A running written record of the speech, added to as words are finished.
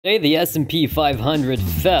Today the S&P 500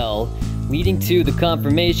 fell, leading to the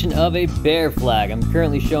confirmation of a bear flag. I'm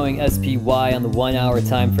currently showing SPY on the 1 hour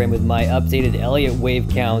time frame with my updated Elliott wave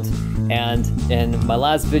count, and in my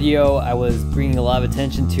last video I was bringing a lot of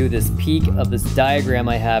attention to this peak of this diagram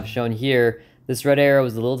I have shown here. This red arrow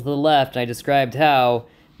was a little to the left, and I described how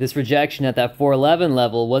this rejection at that 411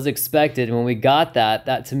 level was expected, and when we got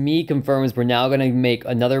that to me confirms we're now going to make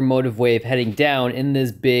another motive wave heading down in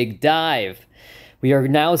this big dive. We are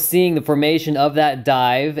now seeing the formation of that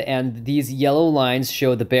dive, and these yellow lines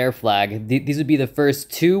show the bear flag. These would be the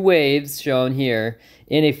first two waves shown here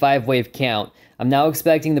in a 5-wave count. I'm now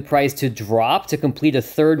expecting the price to drop to complete a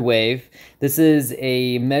third wave. This is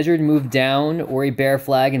a measured move down or a bear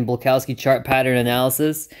flag in Bulkowski chart pattern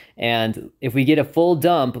analysis, and if we get a full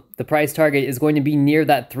dump, the price target is going to be near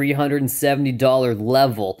that $370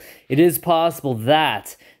 level. It is possible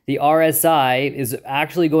that the RSI is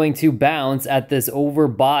actually going to bounce at this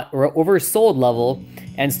overbought or oversold level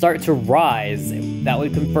and start to rise. That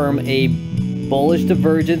would confirm a bullish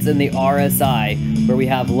divergence in the RSI, where we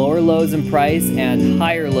have lower lows in price and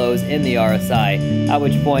higher lows in the RSI, at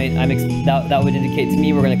which point that would indicate to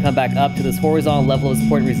me we're going to come back up to this horizontal level of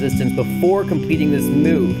support and resistance before completing this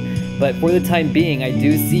move. But for the time being, I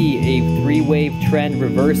do see a 3-wave trend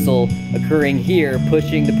reversal occurring here,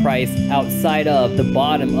 pushing the price outside of the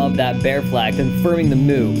bottom of that bear flag, confirming the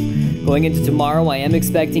move. Going into tomorrow, I am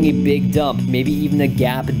expecting a big dump, maybe even a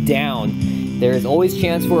gap down. There is always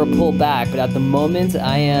chance for a pullback, but at the moment,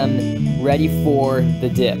 I am ready for the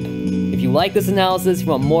dip. If you like this analysis, if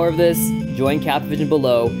you want more of this, join Capvision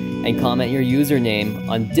below and comment your username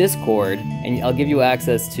on Discord, and I'll give you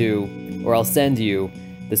access to, or I'll send you,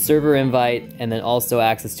 the server invite, and then also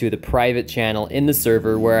access to the private channel in the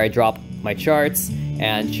server where I drop my charts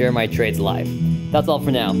and share my trades live. That's all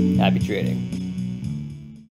for now. Happy trading.